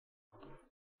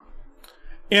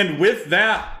And with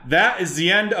that, that is the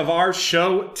end of our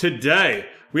show today.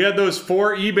 We had those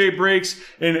 4 eBay breaks,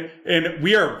 and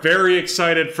we are very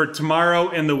excited for tomorrow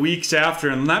and the weeks after.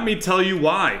 And let me tell you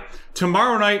why.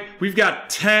 Tomorrow night, we've got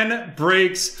 10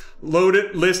 breaks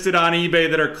listed on eBay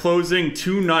that are closing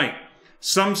tonight.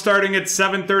 Some starting at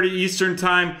 7:30 Eastern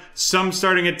time, some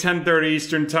starting at 10:30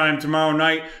 Eastern time tomorrow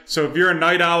night. So if you're a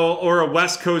night owl or a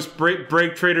West Coast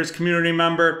BreakTraders community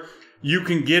member, you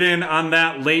can get in on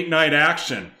that late night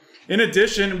action. In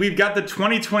addition, we've got the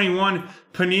 2021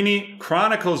 Panini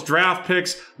Chronicles draft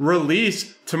picks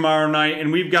release tomorrow night,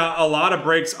 and we've got a lot of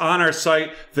breaks on our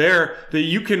site there that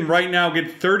you can right now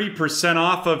get 30%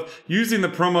 off of using the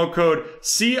promo code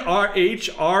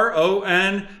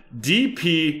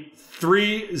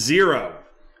CHRONDP30.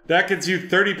 That gets you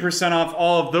 30% off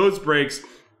all of those breaks.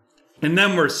 And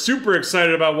then we're super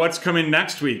excited about what's coming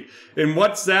next week. And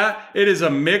what's that? It is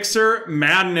a mixer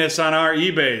madness on our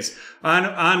eBays.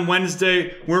 On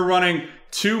Wednesday, we're running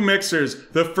 2 mixers.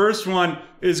 The first one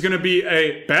is going to be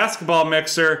a basketball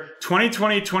mixer,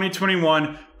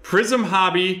 2020-2021, Prism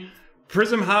Hobby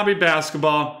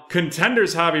Basketball,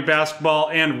 Contenders Hobby Basketball,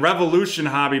 and Revolution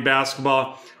Hobby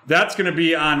Basketball. That's going to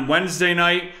be on Wednesday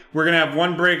night. We're going to have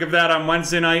 1 break of that on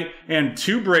Wednesday night and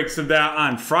 2 breaks of that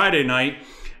on Friday night.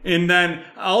 And then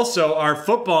also our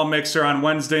football mixer on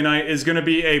Wednesday night is going to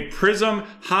be a Prism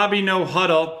Hobby No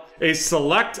Huddle, a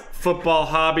Select Football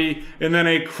Hobby, and then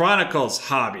a Chronicles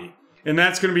Hobby. And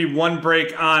that's going to be 1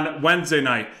 break on Wednesday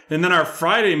night. And then our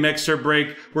Friday mixer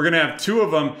break, we're going to have 2 of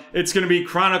them. It's going to be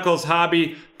Chronicles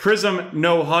Hobby, Prism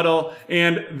No Huddle,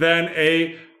 and then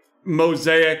a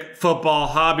Mosaic Football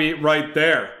Hobby right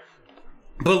there.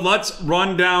 But let's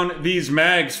run down these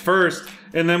mags first,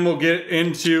 and then we'll get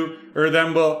into, or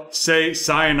then we'll say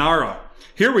sayonara.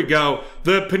 Here we go.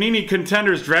 The Panini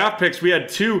Contenders draft picks, we had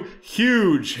 2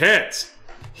 huge hits.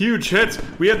 Huge hits.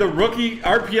 We had the rookie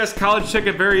RPS college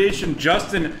ticket variation,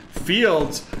 Justin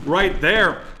Fields, right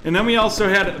there. And then we also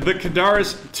had the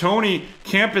Kadarius Toney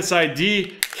Campus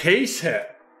ID case hit.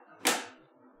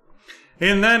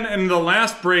 And then in the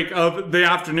last break of the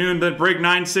afternoon, the break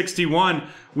 961,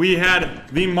 we had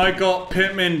the Michael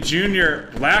Pittman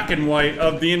Jr. black and white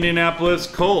of the Indianapolis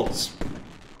Colts.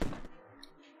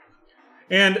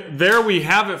 And there we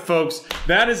have it, folks.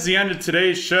 That is the end of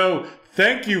today's show.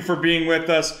 Thank you for being with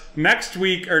us. Next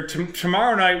week, or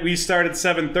tomorrow night, we start at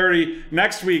 7:30.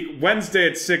 Next week, Wednesday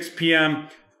at 6 p.m.,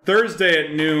 Thursday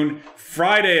at noon,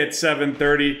 Friday at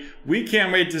 7:30. We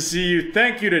can't wait to see you.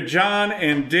 Thank you to John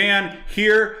and Dan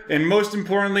here. And most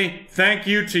importantly, thank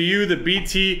you to you, the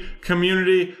BT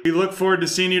community. We look forward to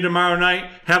seeing you tomorrow night.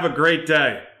 Have a great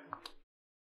day.